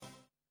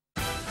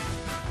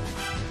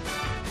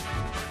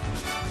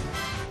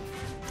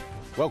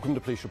Welcome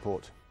to Police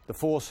Report. The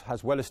force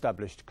has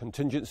well-established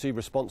contingency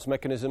response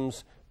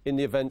mechanisms in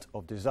the event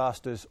of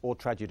disasters or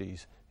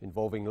tragedies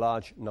involving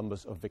large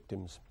numbers of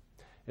victims.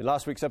 In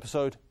last week's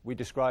episode, we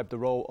described the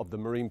role of the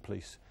Marine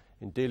Police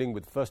in dealing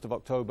with 1st of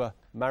October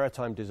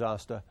maritime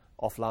disaster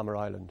off Lamma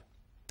Island.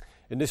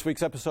 In this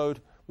week's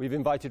episode, we've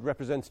invited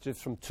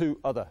representatives from two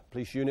other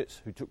police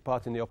units who took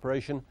part in the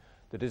operation,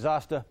 the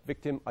Disaster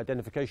Victim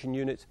Identification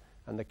Unit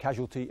and the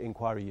Casualty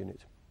Inquiry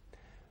Unit.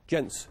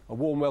 Gents, a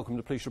warm welcome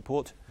to Police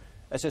Report.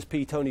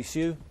 SSP Tony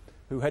Siu,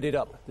 who headed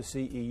up the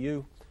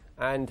CEU,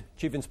 and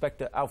Chief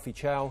Inspector Alfie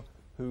Chow,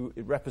 who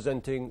is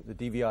representing the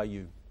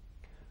DVIU.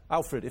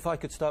 Alfred, if I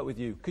could start with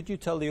you, could you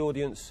tell the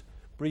audience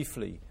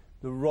briefly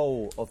the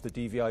role of the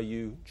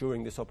DVIU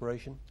during this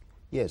operation?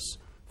 Yes.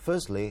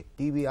 Firstly,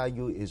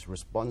 DVIU is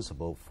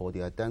responsible for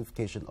the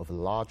identification of a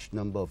large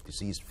number of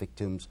deceased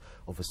victims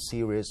of a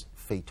serious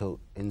fatal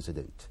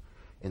incident,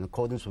 in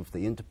accordance with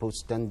the Interpol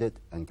standard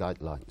and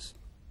guidelines.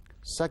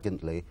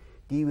 Secondly,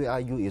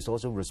 DVIU is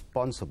also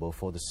responsible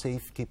for the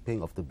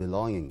safekeeping of the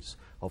belongings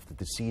of the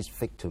deceased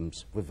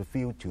victims with a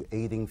view to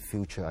aiding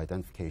future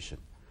identification.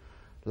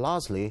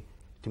 Lastly,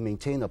 to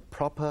maintain a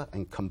proper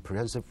and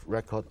comprehensive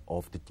record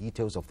of the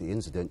details of the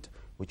incident,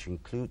 which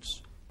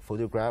includes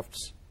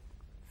photographs,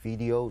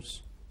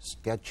 videos,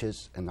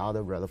 sketches, and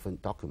other relevant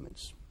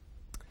documents.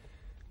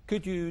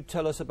 Could you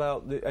tell us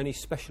about any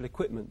special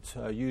equipment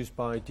used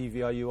by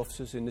DVIU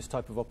officers in this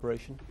type of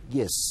operation?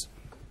 Yes.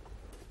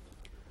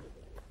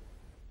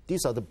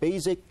 These are the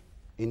basic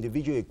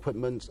individual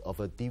equipment of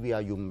a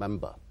DVIU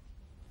member.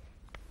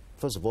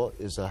 First of all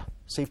is a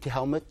safety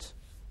helmet,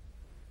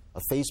 a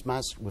face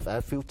mask with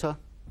air filter,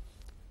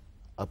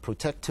 a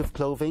protective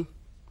clothing,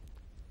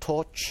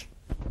 torch,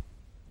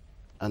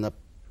 and a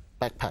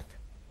backpack.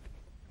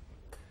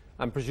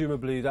 And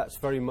presumably that's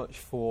very much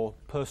for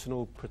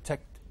personal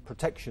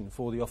protection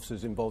for the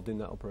officers involved in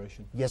that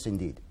operation? Yes,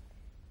 indeed.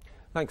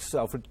 Thanks,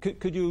 Alfred.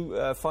 Could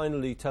you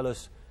finally tell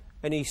us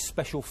any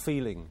special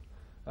feeling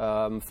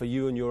for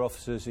you and your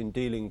officers in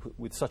dealing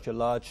with such a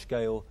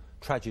large-scale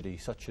tragedy,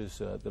 such as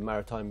the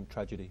maritime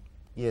tragedy?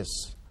 Yes.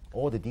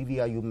 All the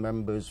DVIU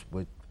members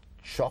were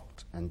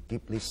shocked and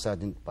deeply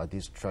saddened by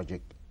this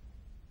tragic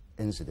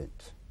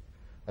incident.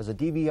 As a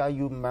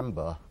DVIU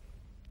member,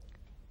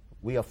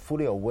 we are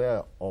fully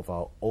aware of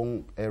our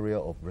own area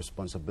of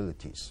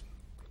responsibilities.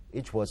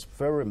 It was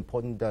very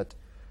important that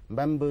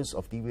members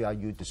of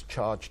DVIU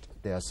discharged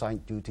their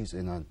assigned duties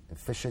in an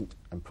efficient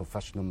and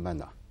professional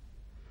manner.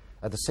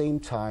 At the same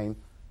time,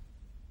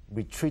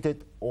 we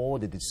treated all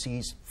the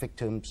deceased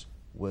victims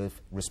with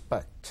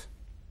respect.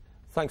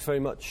 Thanks very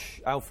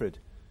much, Alfred.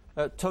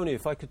 Tony,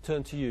 if I could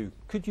turn to you,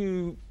 could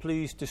you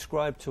please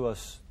describe to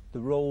us the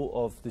role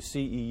of the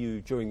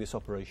CEU during this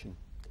operation?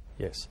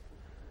 Yes.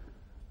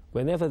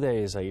 Whenever there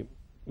is a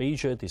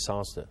major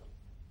disaster,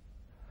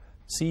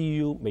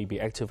 CEU may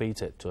be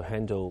activated to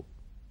handle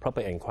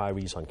public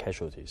inquiries on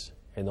casualties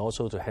and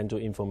also to handle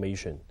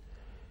information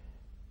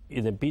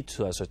in a bid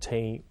to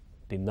ascertain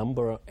the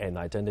number and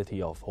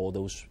identity of all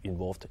those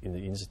involved in the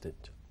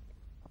incident.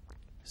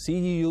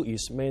 CEU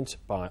is manned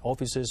by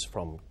officers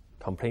from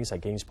Complaints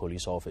Against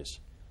Police Office.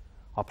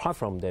 Apart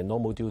from their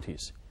normal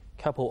duties,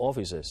 couple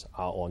officers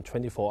are on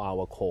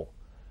 24-hour call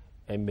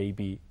and may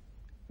be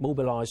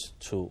mobilized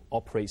to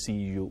operate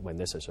CEU when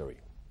necessary.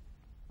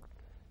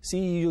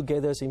 CEU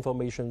gathers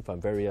information from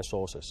various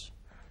sources,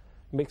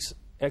 makes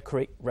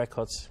accurate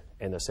records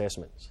and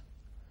assessments.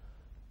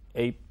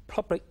 A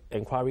public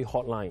inquiry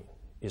hotline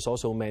is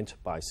also manned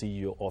by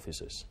CEU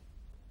officers.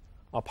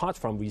 Apart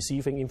from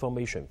receiving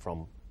information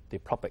from the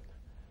public,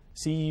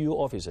 CEU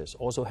officers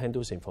also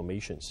handles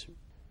information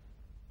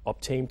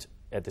obtained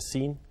at the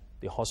scene,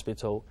 the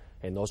hospital,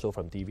 and also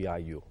from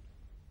DVIU.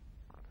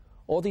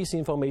 All these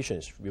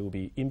informations will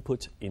be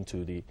input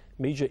into the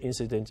major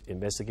incident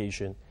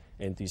investigation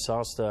and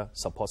disaster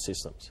support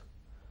systems.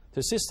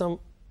 The system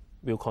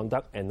will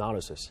conduct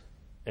analysis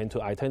and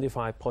to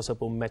identify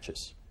possible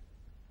matches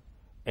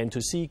and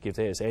to see if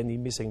there is any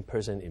missing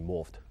person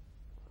involved.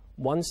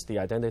 Once the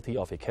identity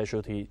of a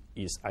casualty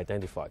is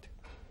identified,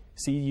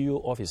 CEU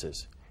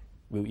officers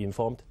will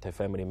inform their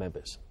family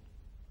members.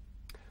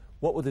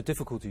 What were the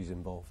difficulties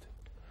involved?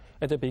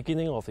 At the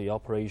beginning of the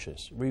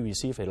operations, we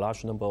received a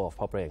large number of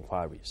public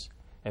inquiries,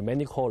 and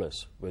many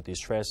callers were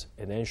distressed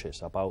and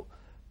anxious about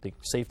the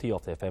safety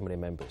of their family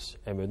members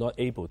and were not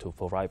able to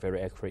provide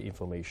very accurate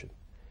information.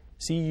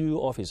 CEU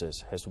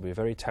officers has to be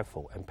very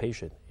tactful and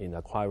patient in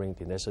acquiring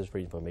the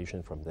necessary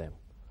information from them.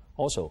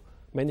 Also,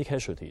 many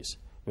casualties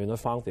were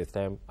not found with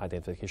them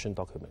identification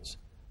documents.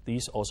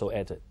 These also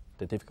added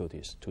the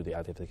difficulties to the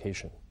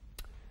identification.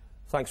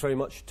 Thanks very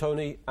much,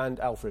 Tony and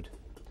Alfred.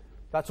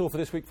 That's all for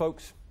this week,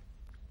 folks.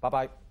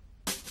 Bye-bye.